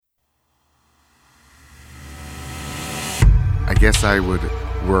guess I would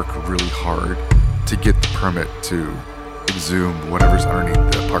work really hard to get the permit to exhume whatever's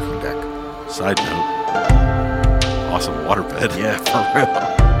underneath the parking deck. Side note, awesome waterbed. Yeah, for real.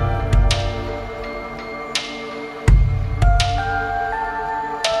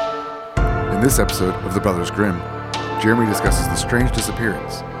 In this episode of The Brothers Grimm, Jeremy discusses the strange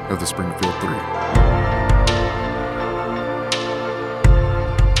disappearance of the Springfield Three.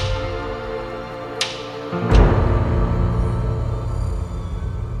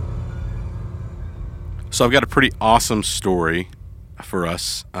 So I've got a pretty awesome story for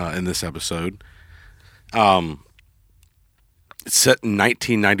us in this episode. It's set in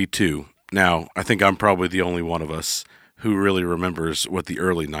 1992. Now, I think I'm probably the only one of us who really remembers what the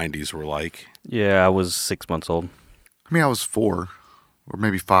early 90s were like. Yeah, I was 6 months old. I mean, I was 4 or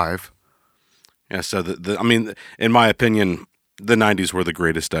maybe 5. Yeah, so I mean, in my opinion, the 90s were the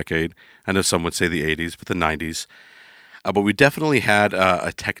greatest decade. I know some would say the 80s, but the 90s. But we definitely had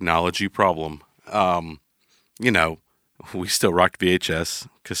a technology problem. You know, we still rocked VHS,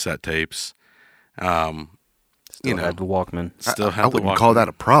 cassette tapes. Still had the Walkman. I wouldn't call that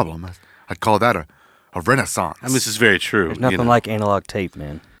a problem. I'd call that a renaissance. I mean, this is very true. There's nothing like analog tape,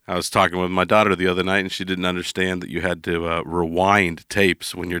 man. I was talking with my daughter the other night, and she didn't understand that you had to rewind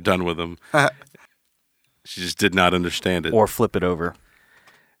tapes when you're done with them. She just did not understand it. Or flip it over.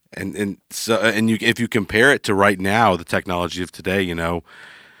 And if you compare it to right now, the technology of today, you know,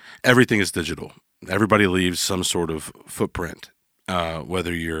 everything is digital. Everybody leaves some sort of footprint,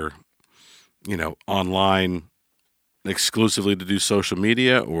 whether you're, you know, online exclusively to do social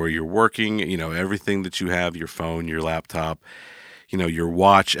media or you're working, you know, everything that you have, your phone, your laptop, you know, your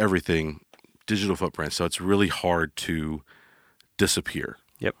watch, everything, digital footprint. So it's really hard to disappear.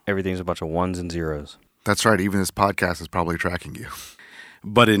 Yep, everything's a bunch of ones and zeros. That's right. Even this podcast is probably tracking you.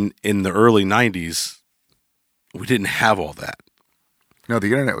 But in the early 90s, we didn't have all that. No,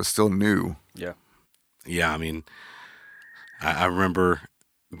 the internet was still new. Yeah. Yeah, I mean, I remember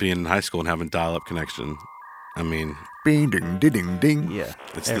being in high school and having dial-up connection. I mean, Bing, ding, ding, ding, ding. Yeah.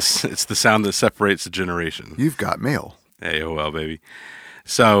 It's the sound that separates the generation. You've got mail. AOL, baby.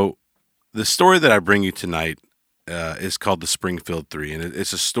 So the story that I bring you tonight is called the Springfield Three, and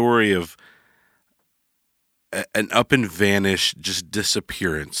it's a story of an up and vanish, just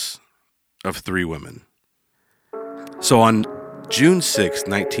disappearance of 3 women. So on June 6,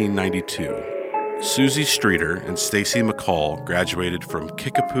 1992, Susie Streeter and Stacy McCall graduated from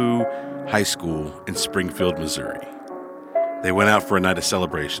Kickapoo High School in Springfield, Missouri. They went out for a night of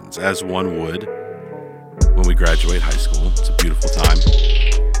celebrations, as one would when we graduate high school. It's a beautiful time.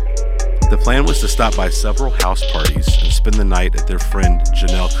 The plan was to stop by several house parties and spend the night at their friend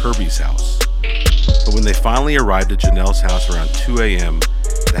Janelle Kirby's house. But when they finally arrived at Janelle's house around 2 a.m.,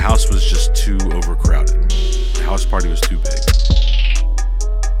 the house was just too overcrowded. The house party was too big.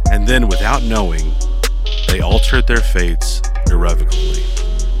 And then, without knowing, they altered their fates irrevocably.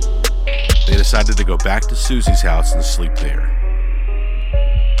 They decided to go back to Susie's house and sleep there.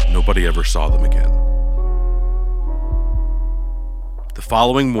 Nobody ever saw them again. The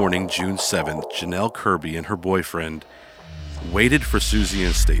following morning, June 7th, Janelle Kirby and her boyfriend waited for Susie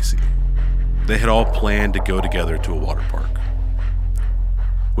and Stacy. They had all planned to go together to a water park.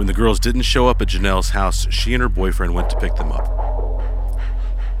 When the girls didn't show up at Janelle's house, she and her boyfriend went to pick them up.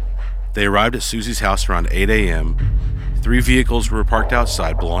 They arrived at Susie's house around 8 a.m. 3 vehicles were parked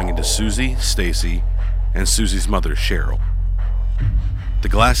outside belonging to Susie, Stacy, and Susie's mother, Cheryl. The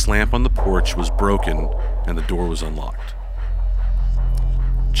glass lamp on the porch was broken and the door was unlocked.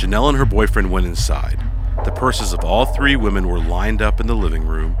 Janelle and her boyfriend went inside. The purses of all 3 women were lined up in the living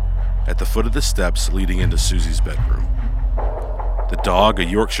room at the foot of the steps leading into Susie's bedroom. The dog, a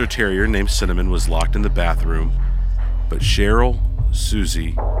Yorkshire Terrier named Cinnamon, was locked in the bathroom, but Cheryl,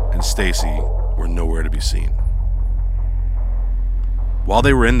 Susie, and Stacy were nowhere to be seen. While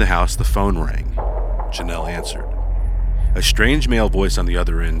they were in the house, the phone rang. Janelle answered. A strange male voice on the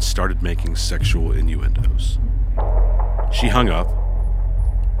other end started making sexual innuendos. She hung up.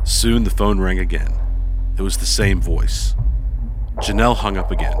 Soon the phone rang again. It was the same voice. Janelle hung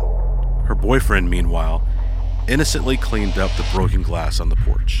up again. Her boyfriend, meanwhile, innocently cleaned up the broken glass on the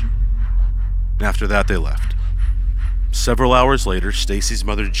porch. After that, they left. Several hours later, Stacy's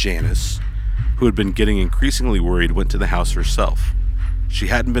mother, Janice, who had been getting increasingly worried, went to the house herself. She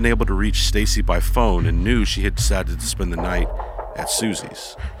hadn't been able to reach Stacy by phone and knew she had decided to spend the night at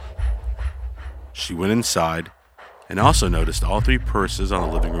Susie's. She went inside and also noticed all 3 purses on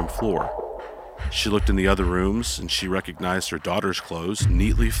the living room floor. She looked in the other rooms and she recognized her daughter's clothes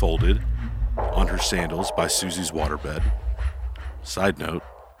neatly folded on her sandals by Susie's waterbed. Side note,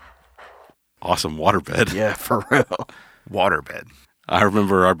 awesome waterbed. Yeah, for real. Waterbed. I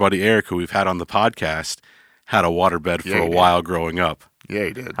remember our buddy Eric, who we've had on the podcast, had a waterbed for a while growing up. Yeah,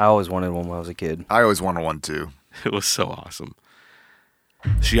 he did. I always wanted one when I was a kid. I always wanted one too. It was so awesome.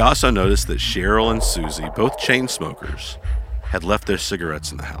 She also noticed that Cheryl and Susie, both chain smokers, had left their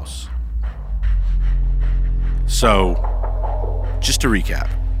cigarettes in the house. So, just to recap,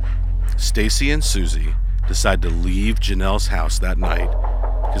 Stacy and Susie decided to leave Janelle's house that night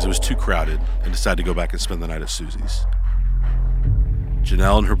because it was too crowded and decided to go back and spend the night at Susie's.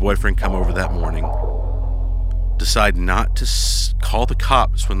 Janelle and her boyfriend come over that morning, decide not to call the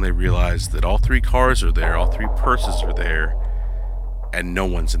cops when they realize that all 3 cars are there, all 3 purses are there, and no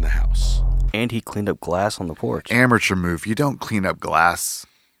one's in the house. And he cleaned up glass on the porch. Amateur move. You don't clean up glass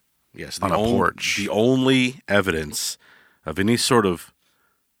on a porch. The only evidence of any sort of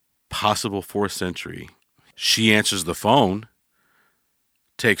possible forced entry. She answers the phone,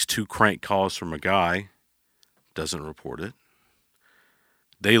 takes 2 crank calls from a guy, doesn't report it.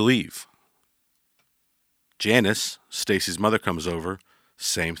 They leave. Janice, Stacy's mother, comes over.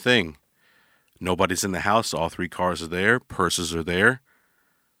 Same thing. Nobody's in the house. All 3 cars are there. Purses are there.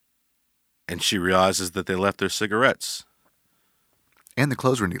 And she realizes that they left their cigarettes. And the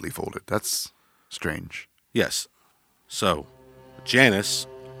clothes were neatly folded. That's strange. Yes. So, Janice,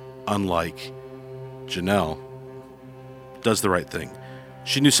 unlike Janelle, does the right thing.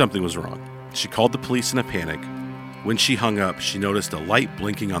 She knew something was wrong. She called the police in a panic. When she hung up, she noticed a light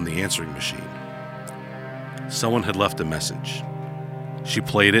blinking on the answering machine. Someone had left a message. She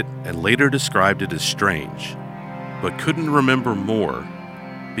played it and later described it as strange, but couldn't remember more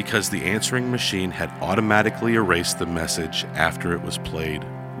because the answering machine had automatically erased the message after it was played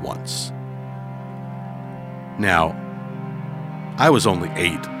once. Now, I was only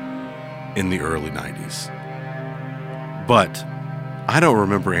 8 in the early 90s, but I don't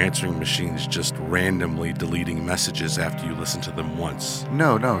remember answering machines just randomly deleting messages after you listen to them once.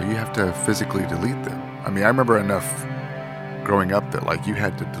 No, you have to physically delete them. I mean, I remember enough growing up that, like, you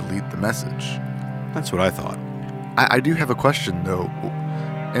had to delete the message. That's what I thought. I do have a question, though,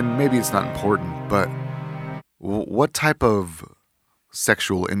 and maybe it's not important, but what type of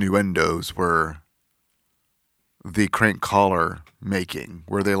sexual innuendos were the crank caller making?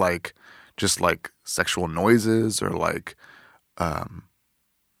 Were they, like, just, like, sexual noises or, like,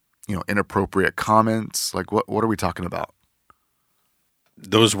 inappropriate comments? Like, what are we talking about?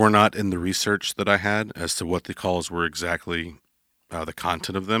 Those were not in the research that I had as to what the calls were exactly, the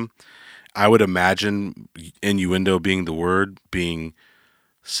content of them. I would imagine innuendo being the word, being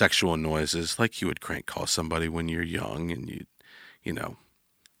sexual noises, like you would crank call somebody when you're young and you know.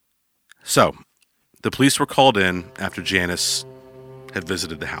 So, the police were called in after Janice had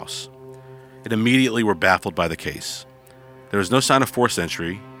visited the house and immediately were baffled by the case. There was no sign of forced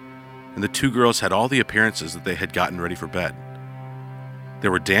entry, and the 2 girls had all the appearances that they had gotten ready for bed.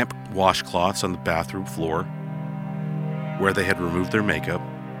 There were damp washcloths on the bathroom floor where they had removed their makeup,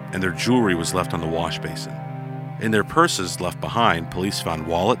 and their jewelry was left on the wash basin. In their purses left behind, police found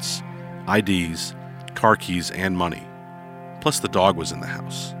wallets, IDs, car keys, and money. Plus the dog was in the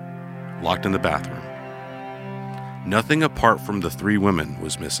house, locked in the bathroom. Nothing apart from the 3 women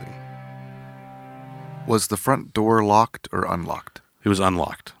was missing. Was the front door locked or unlocked? It was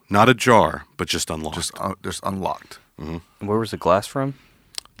unlocked. Not ajar, but just unlocked. Just unlocked. Mm-hmm. Where was the glass from?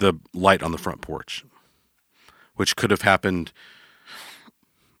 The light on the front porch, which could have happened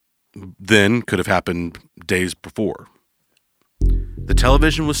then, could have happened days before. The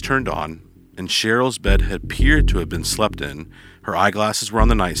television was turned on, and Cheryl's bed had appeared to have been slept in. Her eyeglasses were on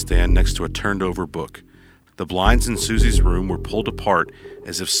the nightstand next to a turned-over book. The blinds in Susie's room were pulled apart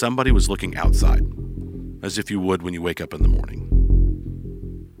as if somebody was looking outside, as if you would when you wake up in the morning.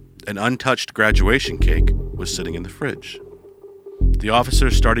 An untouched graduation cake was sitting in the fridge. The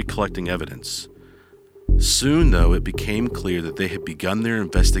officers started collecting evidence. Soon, though, it became clear that they had begun their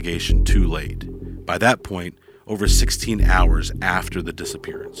investigation too late. By that point, over 16 hours after the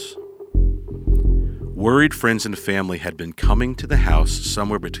disappearance. Worried friends and family had been coming to the house,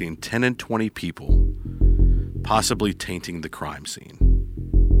 somewhere between 10 and 20 people, possibly tainting the crime scene.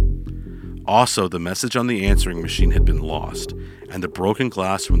 Also, the message on the answering machine had been lost, and the broken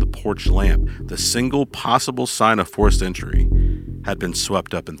glass from the porch lamp, the single possible sign of forced entry, had been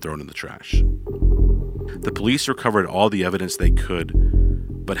swept up and thrown in the trash. The police recovered all the evidence they could,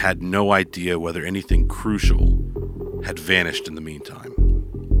 but had no idea whether anything crucial had vanished in the meantime.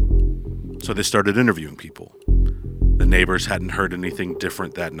 So they started interviewing people. The neighbors hadn't heard anything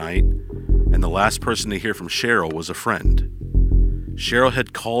different that night, and the last person to hear from Cheryl was a friend. Cheryl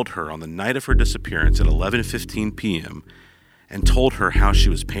had called her on the night of her disappearance at 11:15 p.m. and told her how she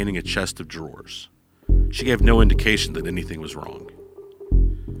was painting a chest of drawers. she gave no indication that anything was wrong.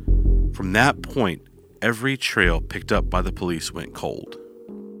 From that point, every trail picked up by the police went cold.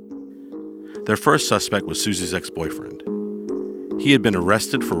 Their first suspect was Susie's ex-boyfriend. He had been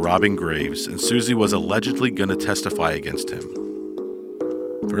arrested for robbing graves, and Susie was allegedly going to testify against him.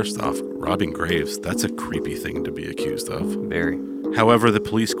 First off, robbing graves, that's a creepy thing to be accused of. Very. However, the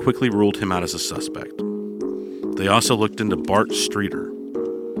police quickly ruled him out as a suspect. They also looked into Bart Streeter,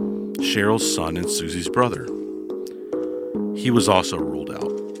 Cheryl's son and Susie's brother. He was also ruled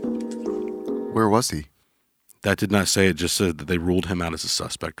out. Where was he? That did not say it, just said that they ruled him out as a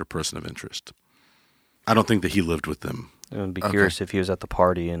suspect or person of interest. I don't think that he lived with them. I would be curious if he was at the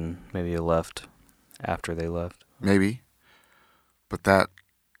party and maybe he left after they left. Maybe. But that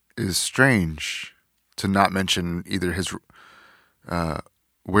is strange to not mention either his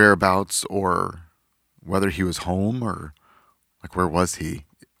whereabouts or whether he was home or like where was he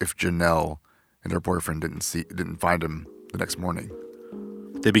if Janelle and her boyfriend didn't find him the next morning.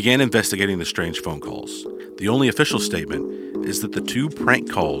 They began investigating the strange phone calls. The only official statement is that the 2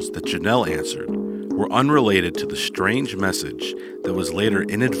 prank calls that Janelle answered were unrelated to the strange message that was later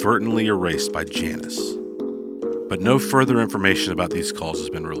inadvertently erased by Janice. But no further information about these calls has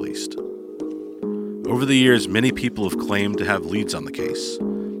been released. Over the years, many people have claimed to have leads on the case.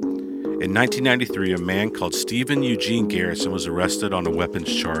 In 1993, a man called Stephen Eugene Garrison was arrested on a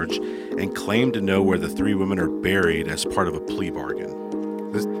weapons charge and claimed to know where the 3 women are buried as part of a plea bargain.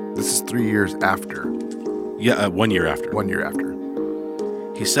 This is 3 years after. Yeah, 1 year after. 1 year after.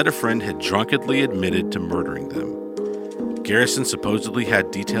 He said a friend had drunkenly admitted to murdering them. Garrison supposedly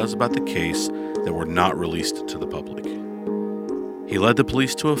had details about the case that were not released to the public. He led the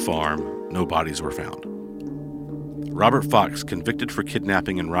police to a farm. No bodies were found. Robert Fox, convicted for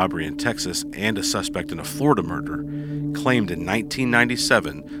kidnapping and robbery in Texas and a suspect in a Florida murder, claimed in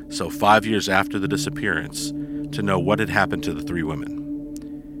 1997, so 5 years after the disappearance, to know what had happened to the 3 women.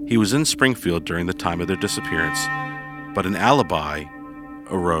 He was in Springfield during the time of their disappearance, but an alibi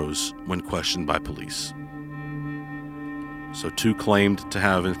arose when questioned by police. So 2 claimed to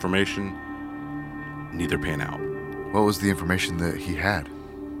have information, neither pan out. What was the information that he had?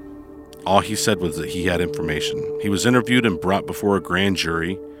 All he said was that he had information. He was interviewed and brought before a grand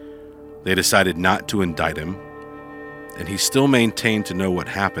jury. They decided not to indict him, and he still maintained to know what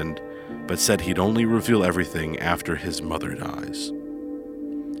happened, but said he'd only reveal everything after his mother dies.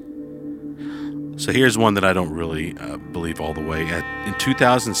 So here's one that I don't really believe all the way. In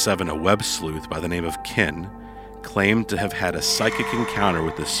 2007, a web sleuth by the name of Ken claimed to have had a psychic encounter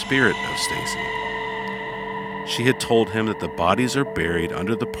with the spirit of Stacy. She had told him that the bodies are buried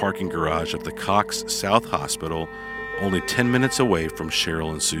under the parking garage of the Cox South Hospital, only 10 minutes away from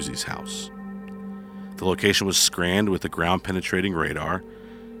Cheryl and Susie's house. The location was scanned with a ground-penetrating radar.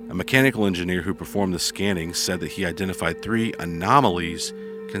 A mechanical engineer who performed the scanning said that he identified 3 anomalies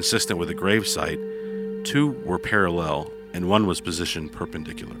consistent with a gravesite. 2 were parallel, and 1 was positioned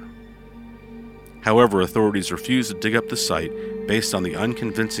perpendicular. However, authorities refused to dig up the site based on the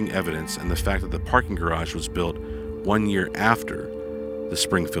unconvincing evidence and the fact that the parking garage was built 1 year after the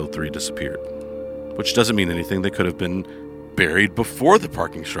Springfield Three disappeared. Which doesn't mean anything. They could have been buried before the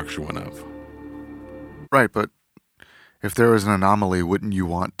parking structure went up. Right, but if there was an anomaly, wouldn't you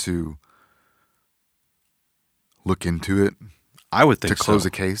want to look into it? I would think to close so.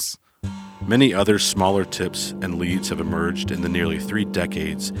 a case? Many other smaller tips and leads have emerged in the nearly 3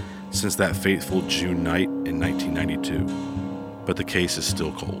 decades since that fateful June night in 1992, but the case is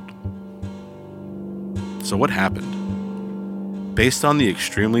still cold. So what happened? Based on the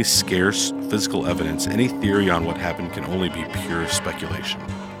extremely scarce physical evidence, any theory on what happened can only be pure speculation.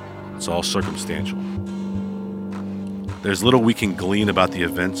 It's all circumstantial. There's little we can glean about the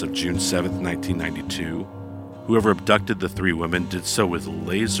events of June 7th, 1992. Whoever abducted the 3 women did so with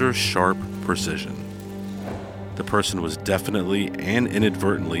laser-sharp precision. The person was definitely and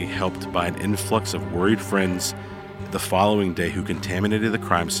inadvertently helped by an influx of worried friends the following day who contaminated the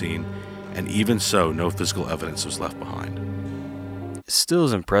crime scene, and even so, no physical evidence was left behind. It still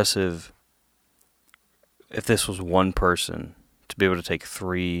is impressive if this was one person to be able to take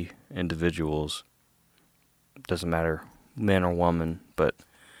 3 individuals, doesn't matter, man or woman, but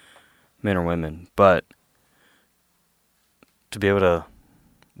men or women, but to be able to,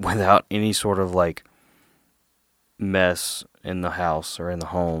 without any sort of like mess in the house or in the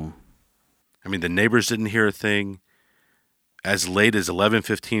home. I mean, the neighbors didn't hear a thing. As late as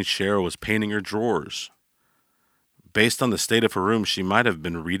 11:15, Cheryl was painting her drawers. Based on the state of her room, she might have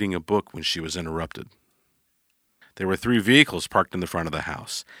been reading a book when she was interrupted. There were 3 vehicles parked in the front of the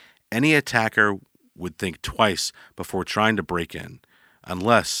house. Any attacker would think twice before trying to break in,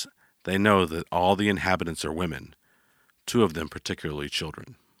 unless they know that all the inhabitants are women, 2 of them particularly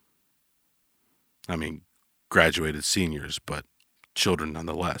children. I mean, graduated seniors, but children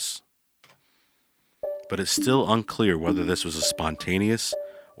nonetheless. But it's still unclear whether this was a spontaneous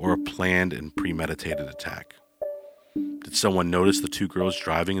or a planned and premeditated attack. Did someone notice the 2 girls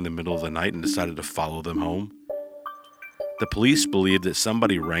driving in the middle of the night and decided to follow them home? The police believe that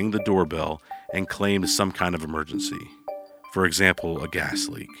somebody rang the doorbell and claimed some kind of emergency. For example, a gas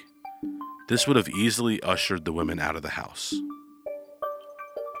leak. This would have easily ushered the women out of the house.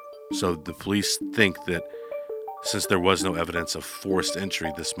 So the police think that since there was no evidence of forced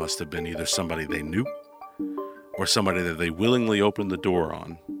entry, this must have been either somebody they knew or somebody that they willingly opened the door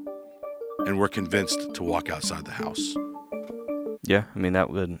on and were convinced to walk outside the house. Yeah, I mean, that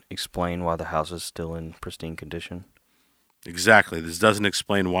would explain why the house is still in pristine condition. Exactly. This doesn't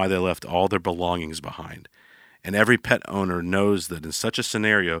explain why they left all their belongings behind. And every pet owner knows that in such a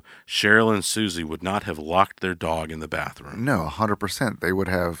scenario, Cheryl and Susie would not have locked their dog in the bathroom. No, 100%. They would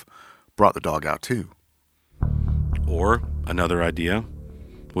have brought the dog out too. Or, another idea,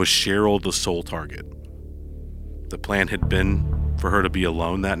 was Cheryl the sole target? The plan had been for her to be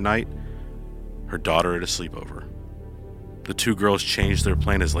alone that night, her daughter at a sleepover. The 2 girls changed their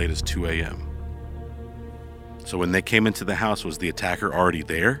plan as late as 2 a.m. So when they came into the house, was the attacker already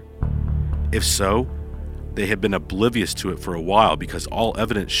there? If so, they had been oblivious to it for a while because all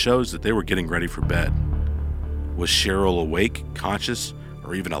evidence shows that they were getting ready for bed. Was Cheryl awake, conscious,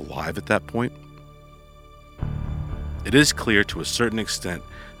 or even alive at that point? It is clear to a certain extent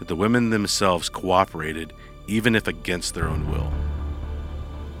that the women themselves cooperated, even if against their own will.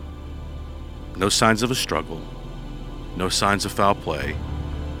 No signs of a struggle, no signs of foul play,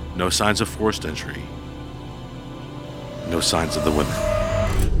 no signs of forced entry, no signs of the women.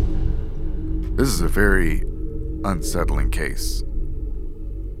 This is a very unsettling case.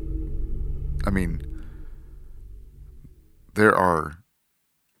 I mean, and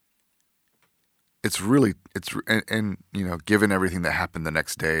you know, given everything that happened the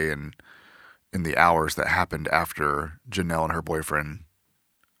next day and in the hours that happened after Janelle and her boyfriend,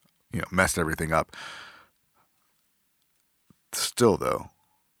 you know, messed everything up. Still, though,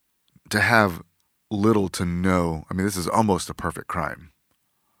 to have little to no, I mean, this is almost a perfect crime,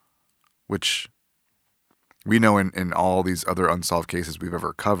 which we know in all these other unsolved cases we've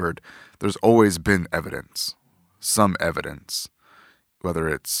ever covered, there's always been evidence, some evidence, whether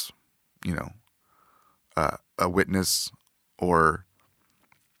it's, you know, a witness or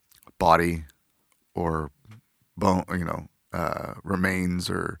body or bone, you know, remains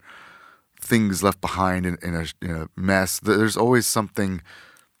or things left behind in a mess. There's always something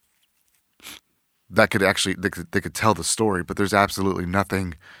that could actually, they could tell the story, but there's absolutely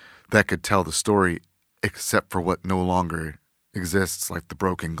nothing that could tell the story except for what no longer exists, like the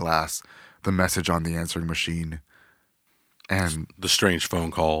broken glass, the message on the answering machine, and the strange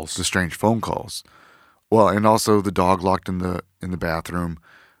phone calls. Well, and also the dog locked in the bathroom,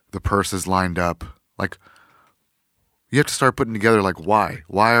 the purses lined up. Like, you have to start putting together, like, why?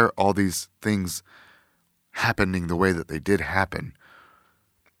 Why are all these things happening the way that they did happen?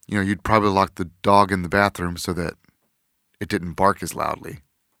 You know, you'd probably lock the dog in the bathroom so that it didn't bark as loudly,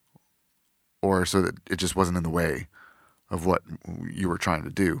 or so that it just wasn't in the way of what you were trying to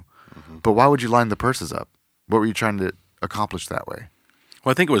do. Mm-hmm. But why would you line the purses up? What were you trying to accomplish that way?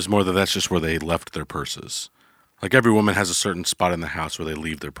 Well, I think it was more that that's just where they left their purses. Like, every woman has a certain spot in the house where they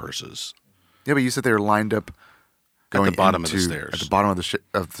leave their purses. Yeah, but you said they were lined up going at the bottom of the stairs. At the bottom of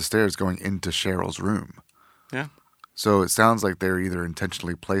the stairs going into Cheryl's room. Yeah. So it sounds like they're either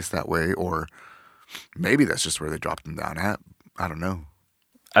intentionally placed that way, or maybe that's just where they dropped them down at. I don't know.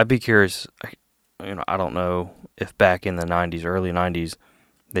 I'd be curious, you know, I don't know if back in the 90s, early 90s,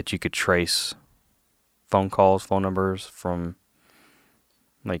 that you could trace phone calls, phone numbers from,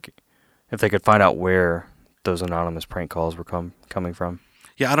 like, if they could find out where those anonymous prank calls were coming from.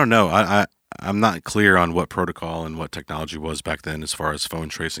 Yeah, I don't know. I'm not clear on what protocol and what technology was back then as far as phone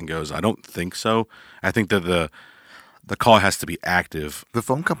tracing goes. I don't think so. I think that the call has to be active. The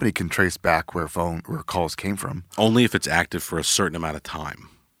phone company can trace back where calls came from. Only if it's active for a certain amount of time.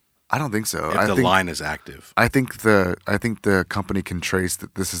 I don't think so. If the line is active. I think the company can trace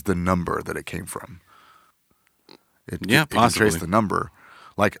that this is the number that it came from. Possibly. It can trace the number.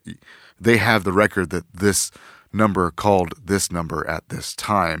 Like, they have the record that this number called this number at this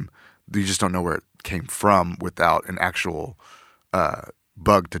time. You just don't know where it came from without an actual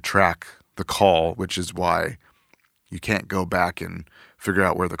bug to track the call, which is why you can't go back and figure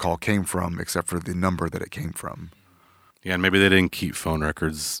out where the call came from except for the number that it came from. Yeah, and maybe they didn't keep phone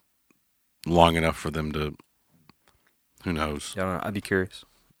records long enough for them to, who knows? Yeah, I don't know. I'd be curious.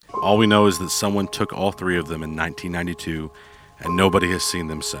 All we know is that someone took all three of them in 1992, and nobody has seen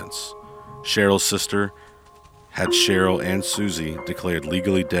them since. Cheryl's sister had Cheryl and Susie declared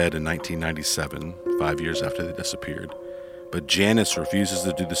legally dead in 1997, 5 years after they disappeared. But Janice refuses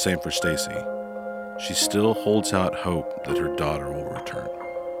to do the same for Stacy. She still holds out hope that her daughter will return.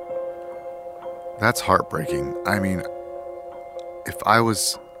 That's heartbreaking. I mean, if I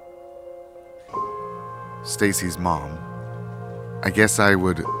was Stacy's mom, I guess I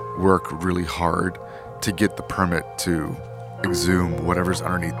would work really hard to get the permit to exhume whatever's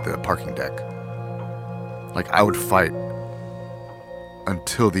underneath the parking deck. Like, I would fight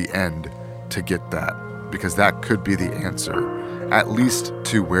until the end to get that, because that could be the answer, at least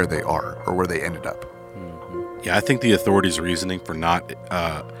to where they are or where they ended up. Yeah, I think the authorities' reasoning for not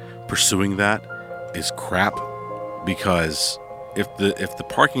pursuing that is crap, because if the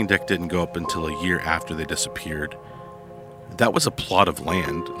parking deck didn't go up until a year after they disappeared, that was a plot of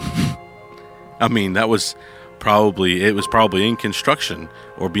land. I mean, it was probably in construction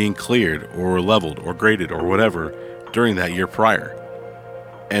or being cleared or leveled or graded or whatever during that year prior.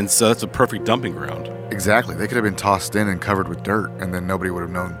 And so that's a perfect dumping ground. Exactly. They could have been tossed in and covered with dirt, and then nobody would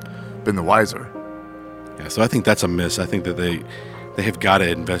have been the wiser. Yeah, so I think that's a miss. I think that they have got to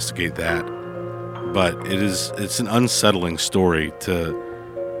investigate that. But it's an unsettling story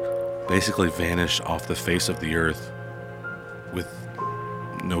to basically vanish off the face of the earth with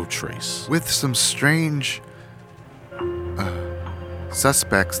no trace. With some strange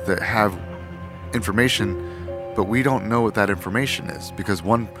suspects that have information, but we don't know what that information is, because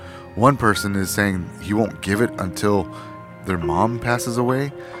one person is saying he won't give it until their mom passes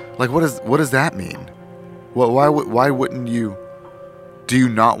away. Like, what does that mean? Well, why wouldn't you? Do you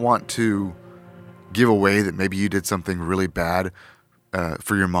not want to give away that maybe you did something really bad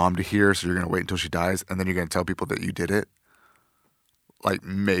for your mom to hear, so you're going to wait until she dies, and then you're going to tell people that you did it? Like,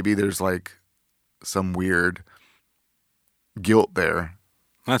 maybe there's like some weird guilt there.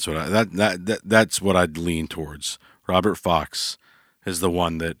 That's what that's what I'd lean towards. Robert Fox is the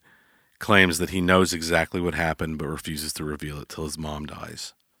one that claims that he knows exactly what happened but refuses to reveal it till his mom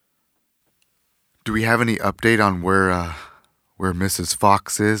dies. Do we have any update on where Mrs.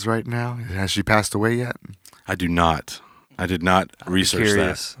 Fox is right now? Has she passed away yet? I do not. I did not research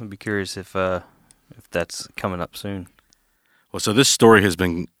that. I'd be curious if that's coming up soon. Well, so this story has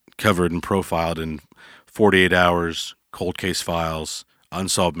been covered and profiled in 48 Hours, Cold Case Files,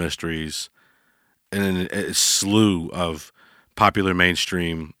 Unsolved Mysteries, and a slew of popular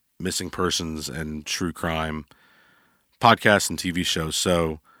mainstream missing persons and true crime podcasts and TV shows.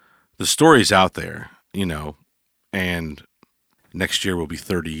 So the story's out there, and next year will be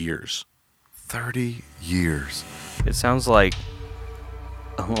 30 years. 30 years. It sounds like,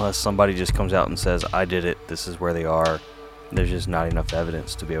 unless somebody just comes out and says, I did it, this is where they are, there's just not enough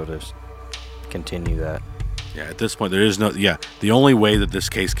evidence to be able to continue that. Yeah, at this point, there is no... Yeah, the only way that this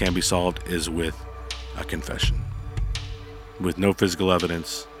case can be solved is with a confession. With no physical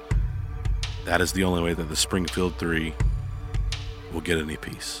evidence, that is the only way that the Springfield Three will get any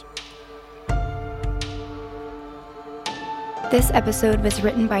peace. This episode was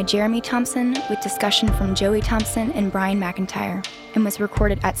written by Jeremy Thompson with discussion from Joey Thompson and Brian McIntyre, and was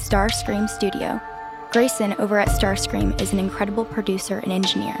recorded at Starscream Studio. Grayson over at Starscream is an incredible producer and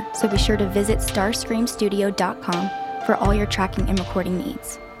engineer, so be sure to visit starscreamstudio.com for all your tracking and recording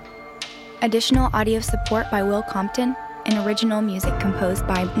needs. Additional audio support by Will Compton, and original music composed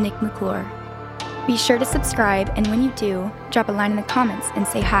by Nick McClure. Be sure to subscribe, and when you do, drop a line in the comments and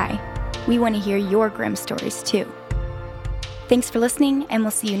say hi. We want to hear your grim stories too. Thanks for listening, and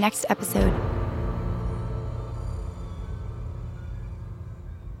we'll see you next episode.